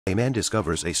A man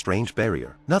discovers a strange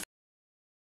barrier. Nothing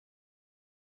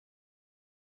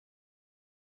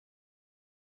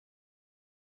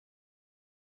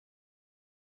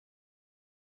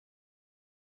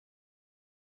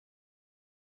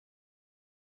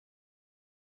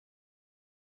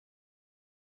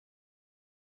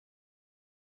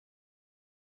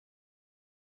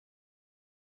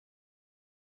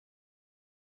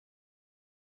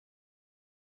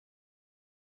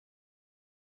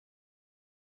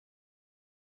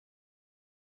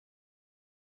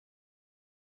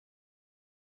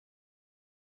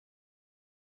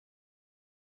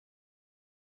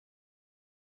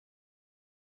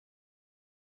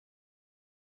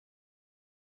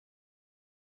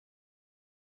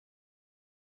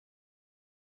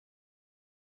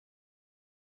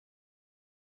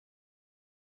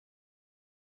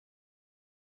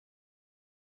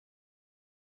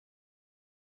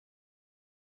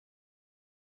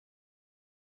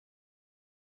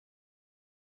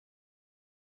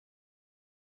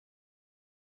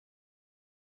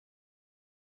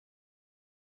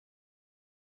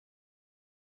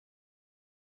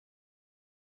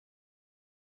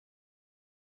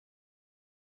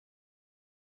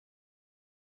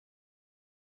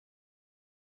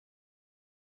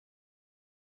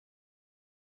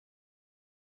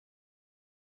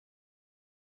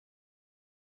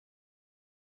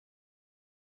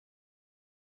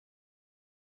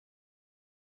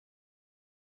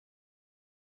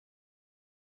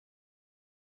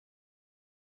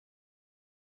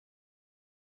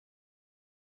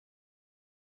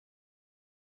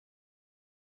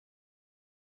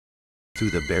through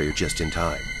the barrier just in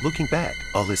time. Looking back,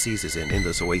 all he sees is an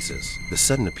endless oasis. The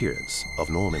sudden appearance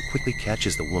of Norman quickly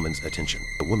catches the woman's attention.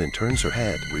 The woman turns her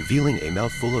head, revealing a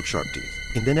mouth full of sharp teeth.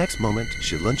 In the next moment,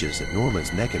 she lunges at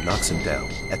Norman's neck and knocks him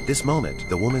down. At this moment,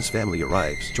 the woman's family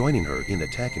arrives, joining her in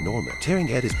attacking Norman,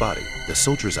 tearing at his body. The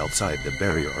soldiers outside the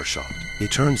barrier are shocked.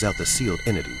 It turns out the sealed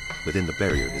entity within the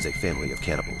barrier is a family of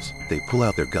cannibals. They pull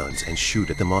out their guns and shoot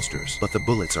at the monsters, but the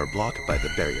bullets are blocked by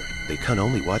the barrier. They can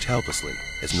only watch helplessly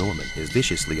as Norman is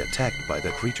viciously attacked by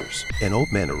the creatures. An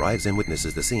old man arrives and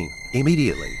witnesses the scene.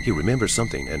 Immediately, he remembers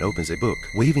something and opens a book,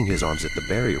 waving his arms at the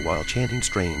barrier while chanting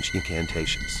strange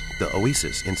incantations. The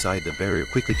oasis inside the barrier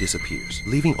quickly disappears,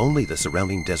 leaving only the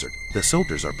surrounding desert. The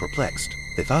soldiers are perplexed.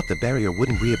 They thought the barrier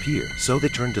wouldn't reappear, so they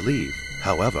turned to leave.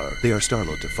 However, they are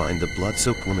startled to find the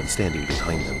blood-soaked woman standing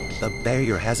behind them. The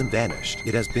barrier hasn't vanished.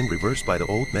 It has been reversed by the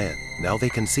old man. Now they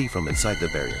can see from inside the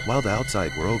barrier, while the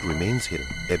outside world remains hidden.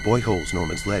 A boy holds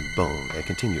Norman's leg bone and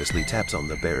continuously taps on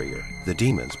the barrier. The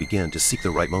demons begin to seek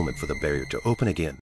the right moment for the barrier to open again.